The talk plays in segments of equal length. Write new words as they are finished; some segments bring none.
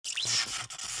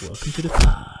Welcome to the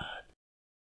pod.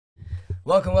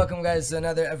 Welcome, guys, to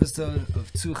another episode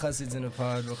of Two Chassids in a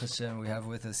Pod. Baruch Hashem, we have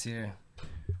with us here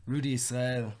Rudy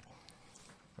Israel.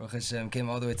 Baruch Hashem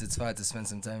came all the way to Tzfat to spend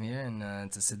some time here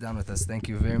and to sit down with us. Thank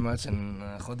you very much, and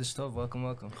Chodesh Tov, welcome.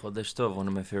 Chodesh Tov, one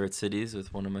of my favorite cities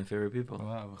with one of my favorite people.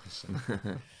 Wow, Baruch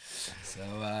Hashem. So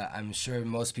I'm sure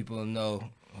most people know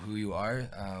who you are,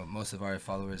 most of our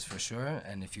followers for sure,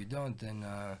 and if you don't, then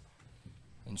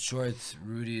in short,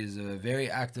 Rudy is very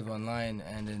active online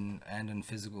and in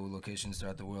physical locations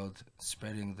throughout the world,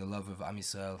 spreading the love of Am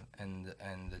Yisrael and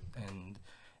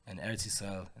Eretz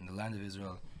Yisrael and the land of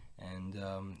Israel, and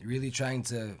really trying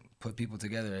to put people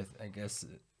together. I guess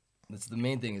that's the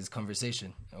main thing, is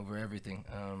conversation over everything,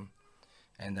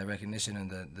 and that recognition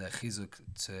and the chizuk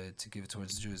to give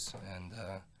towards Jews. And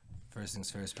first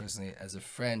things first, personally, as a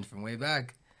friend from way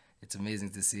back, it's amazing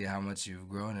to see how much you've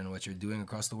grown and what you're doing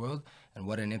across the world and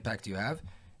what an impact you have.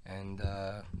 And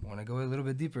I want to go a little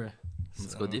bit deeper.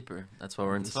 Let's go deeper. That's why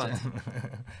we're in Tzfat.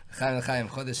 Chaim,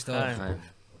 Chodesh Tov. Chaim.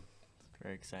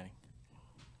 Very exciting.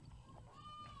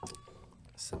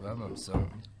 Sababa. So,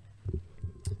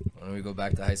 why don't we go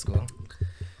back to high school?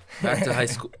 Back to high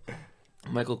school.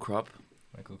 Michael Kropp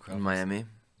in in Miami.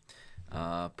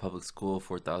 Public school,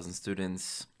 4,000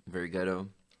 students, very ghetto.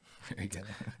 Very good.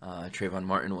 Trayvon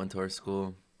Martin went to our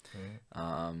school.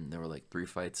 There were like 3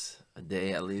 fights a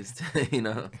day at least, you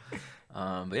know.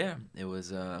 But yeah, it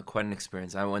was quite an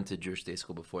experience. I went to Jewish day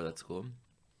school before that school.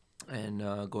 And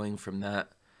going from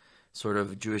that sort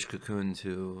of Jewish cocoon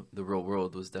to the real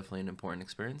world was definitely an important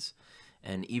experience.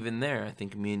 And even there, I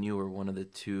think me and you were one of the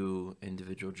 2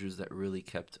 individual Jews that really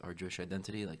kept our Jewish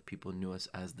identity. Like, people knew us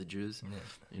as the Jews,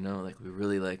 you know, like we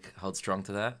really like held strong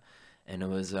to that. And it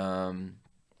was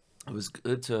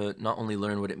good to not only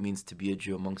learn what it means to be a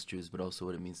Jew amongst Jews, but also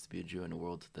what it means to be a Jew in a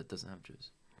world that doesn't have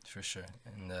Jews. For sure.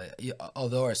 And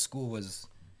although our school was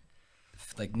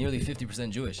like nearly 50%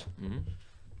 Jewish,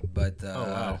 but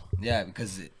yeah,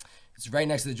 because it's right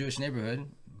next to the Jewish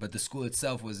neighborhood, but the school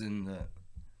itself was in the...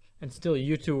 And still,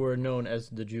 you two were known as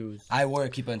the Jews. I wore a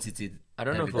kippah and tzitzit. I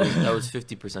don't know if that was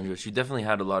 50% Jewish. You definitely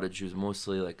had a lot of Jews,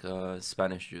 mostly like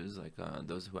Spanish Jews, like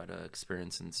those who had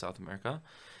experience in South America.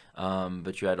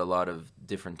 But you had a lot of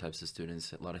different types of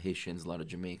students, a lot of Haitians, a lot of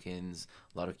Jamaicans,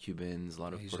 a lot of Cubans, a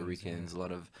lot of Asians, Puerto Ricans, a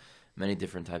lot of many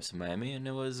different types of Miami. And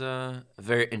it was a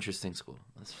very interesting school.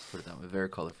 Let's just put it that way. Very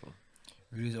colorful.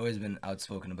 Rudy's always been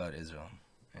outspoken about Israel.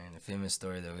 And a famous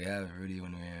story that we have, Rudy,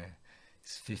 when we were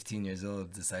 15 years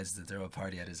old, decides to throw a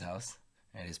party at his house.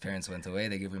 And his parents went away.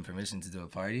 They gave him permission to do a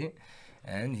party.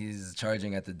 And he's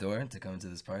charging at the door to come to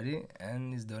this party.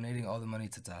 And he's donating all the money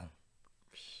to Tal.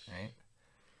 Right?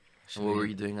 And what were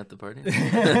you doing at the party?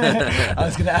 I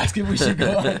was going to ask if we should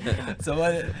go on. So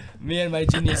me and my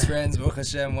genius friends, Baruch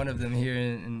Hashem, one of them here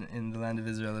in the land of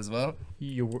Israel as well.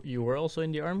 You were also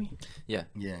in the army? Yeah.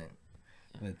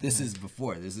 But this is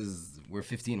before. We're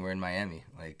 15. We're in Miami.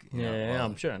 Like, you know, Yeah,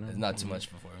 I'm sure. No. It's not too much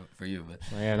for you, but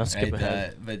Let's skip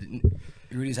ahead. But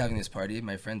Rudy's having this party.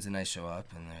 My friends and I show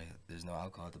up, and there's no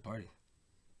alcohol at the party.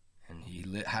 And he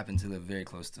happened to live very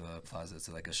close to a plaza,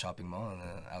 so like a shopping mall and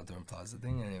an outdoor plaza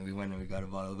thing. And we went and we got a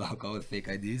bottle of alcohol with fake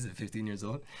IDs at 15 years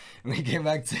old. And we came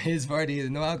back to his party,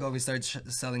 no alcohol. We started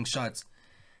selling shots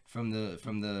from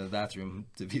the bathroom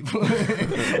to people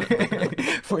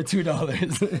for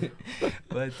 $2.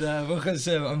 But Baruch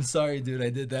Hashem, I'm sorry, dude, I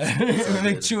did that. We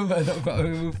make tshuva, no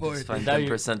problem. We move forward. Just find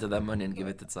 10% of that money and give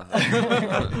it to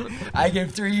Tzahal. I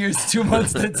gave 3 years, 2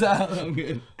 months to Tzahal. I'm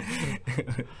good.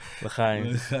 L'chaim,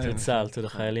 to Tzahal, to the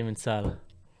Chayalim in Tzahal.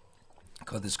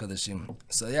 Kodesh Kodeshim.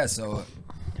 So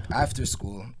after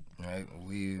school, right,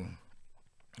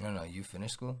 I don't know, you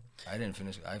finished school? I didn't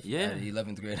finish. At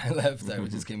 11th grade, I left. I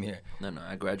just came here. No,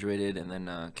 I graduated and then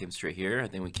came straight here. I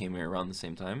think we came here around the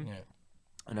same time. Yeah.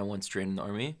 And I went straight in the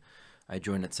army. I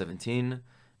joined at 17,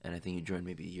 and I think you joined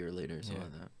maybe a year later or something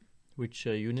like that. Which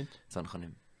unit?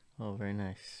 Tzanchanim. Oh, very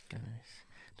nice. Very nice.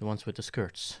 The ones with the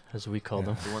skirts, as we call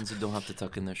them. The ones who don't have to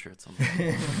tuck in their shirts.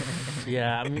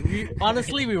 Yeah, I mean,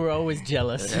 honestly, we were always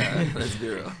jealous. Yeah, let's be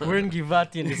real. We're in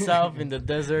Givati in the south, in the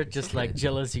desert, just like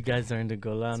jealous you guys are in the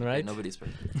Golan, right? Nobody's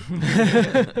perfect.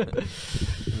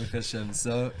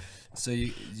 So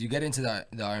you get into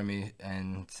the army,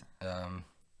 and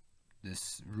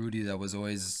this Rudy that was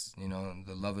always, you know,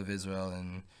 the love of Israel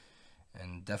and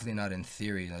definitely not in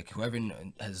theory. Like, whoever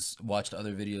has watched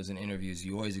other videos and interviews,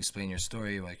 you always explain your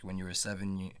story. Like, when you were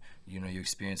 7, you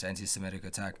experienced anti-Semitic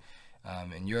attack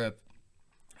in Europe,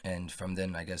 and from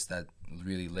then, I guess that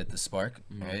really lit the spark,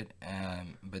 right?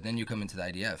 But then you come into the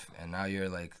IDF, and now you're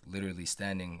like literally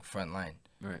standing front line.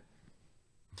 Right.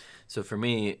 So for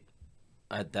me,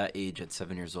 at that age, at 7 years old,